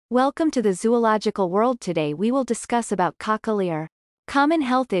Welcome to the zoological world. Today we will discuss about Cockalier. Common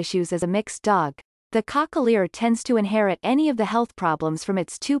health issues as a mixed dog. The Cockalier tends to inherit any of the health problems from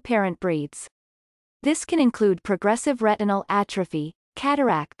its two parent breeds. This can include progressive retinal atrophy,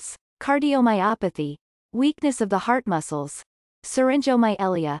 cataracts, cardiomyopathy, weakness of the heart muscles,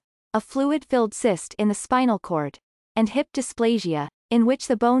 syringomyelia, a fluid-filled cyst in the spinal cord, and hip dysplasia, in which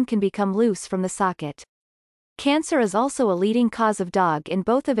the bone can become loose from the socket. Cancer is also a leading cause of dog in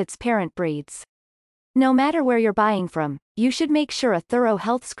both of its parent breeds. No matter where you're buying from, you should make sure a thorough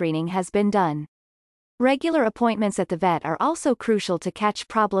health screening has been done. Regular appointments at the vet are also crucial to catch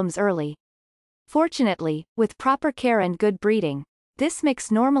problems early. Fortunately, with proper care and good breeding, this mix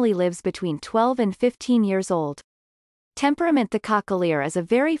normally lives between 12 and 15 years old. Temperament. The Cockalier is a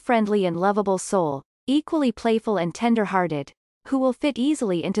very friendly and lovable soul, equally playful and tender-hearted, who will fit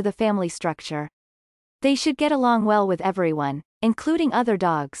easily into the family structure. They should get along well with everyone, including other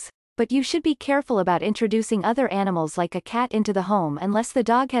dogs, but you should be careful about introducing other animals like a cat into the home unless the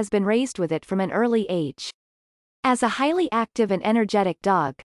dog has been raised with it from an early age. As a highly active and energetic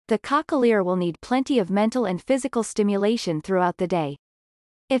dog, the Cockalier will need plenty of mental and physical stimulation throughout the day.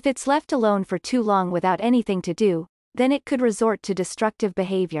 If it's left alone for too long without anything to do, then it could resort to destructive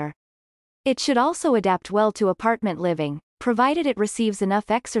behavior. It should also adapt well to apartment living, provided it receives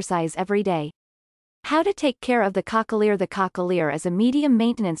enough exercise every day. How to take care of the Cockalier. The Cockalier is a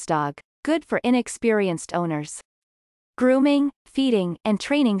medium-maintenance dog, good for inexperienced owners. Grooming, feeding, and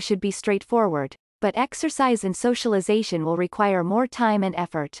training should be straightforward, but exercise and socialization will require more time and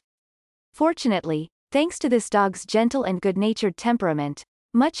effort. Fortunately, thanks to this dog's gentle and good-natured temperament,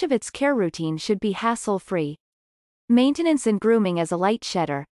 much of its care routine should be hassle-free. Maintenance and grooming. As a light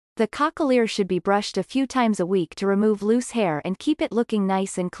shedder, the Cockalier should be brushed a few times a week to remove loose hair and keep it looking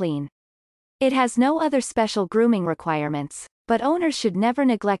nice and clean. It has no other special grooming requirements, but owners should never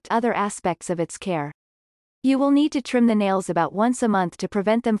neglect other aspects of its care. You will need to trim the nails about once a month to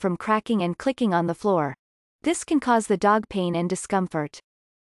prevent them from cracking and clicking on the floor. This can cause the dog pain and discomfort.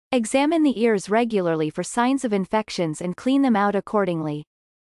 Examine the ears regularly for signs of infections and clean them out accordingly.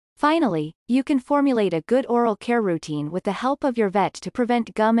 Finally, you can formulate a good oral care routine with the help of your vet to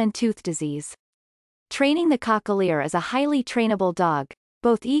prevent gum and tooth disease. Training. The Cockalier is a highly trainable dog,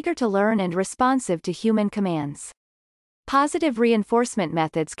 both eager to learn and responsive to human commands. Positive reinforcement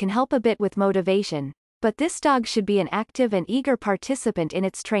methods can help a bit with motivation, but this dog should be an active and eager participant in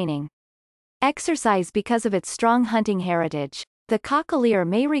its training. Exercise. Because of its strong hunting heritage, the Cockalier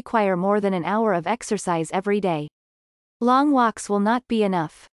may require more than an hour of exercise every day. Long walks will not be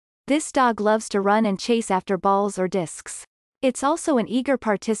enough. This dog loves to run and chase after balls or discs. It's also an eager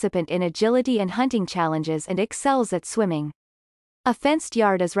participant in agility and hunting challenges and excels at swimming. A fenced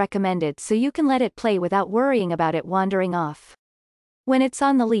yard is recommended so you can let it play without worrying about it wandering off. When it's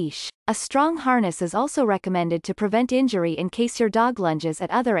on the leash, a strong harness is also recommended to prevent injury in case your dog lunges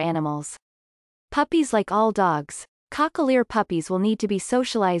at other animals. Puppies. Like all dogs, Cockalier puppies will need to be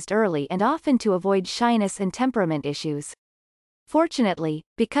socialized early and often to avoid shyness and temperament issues. Fortunately,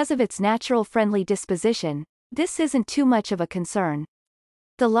 because of its natural friendly disposition, this isn't too much of a concern.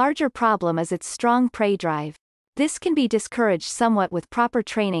 The larger problem is its strong prey drive. This can be discouraged somewhat with proper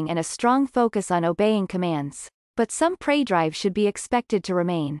training and a strong focus on obeying commands, but some prey drive should be expected to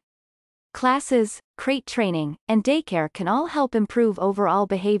remain. Classes, crate training, and daycare can all help improve overall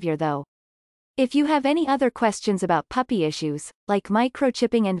behavior though. If you have any other questions about puppy issues, like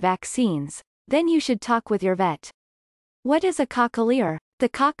microchipping and vaccines, then you should talk with your vet. What is a Cockalier? The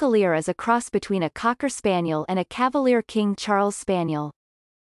Cockalier is a cross between a Cocker Spaniel and a Cavalier King Charles Spaniel.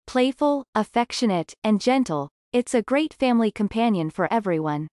 Playful, affectionate, and gentle, it's a great family companion for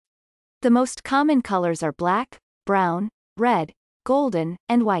everyone. The most common colors are black, brown, red, golden,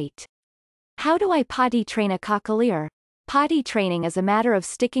 and white. How do I potty train a Cockalier? Potty training is a matter of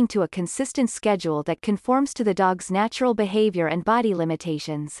sticking to a consistent schedule that conforms to the dog's natural behavior and body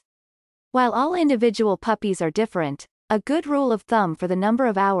limitations. While all individual puppies are different, a good rule of thumb for the number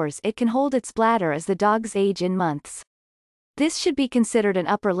of hours it can hold its bladder is the dog's age in months. This should be considered an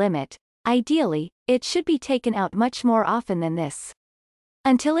upper limit. Ideally, it should be taken out much more often than this.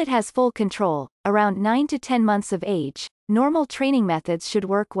 Until it has full control, around 9 to 10 months of age, normal training methods should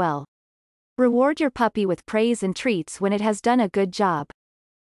work well. Reward your puppy with praise and treats when it has done a good job.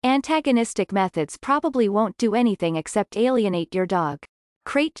 Antagonistic methods probably won't do anything except alienate your dog.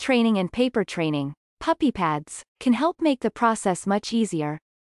 Crate training and paper training, puppy pads, can help make the process much easier.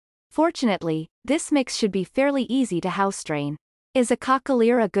 Fortunately, this mix should be fairly easy to house train. Is a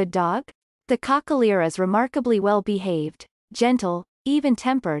Cockalier a good dog? The Cockalier is remarkably well behaved, gentle,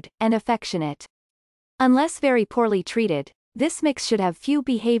 even-tempered, and affectionate. Unless very poorly treated, This mix should have few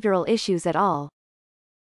behavioral issues at all.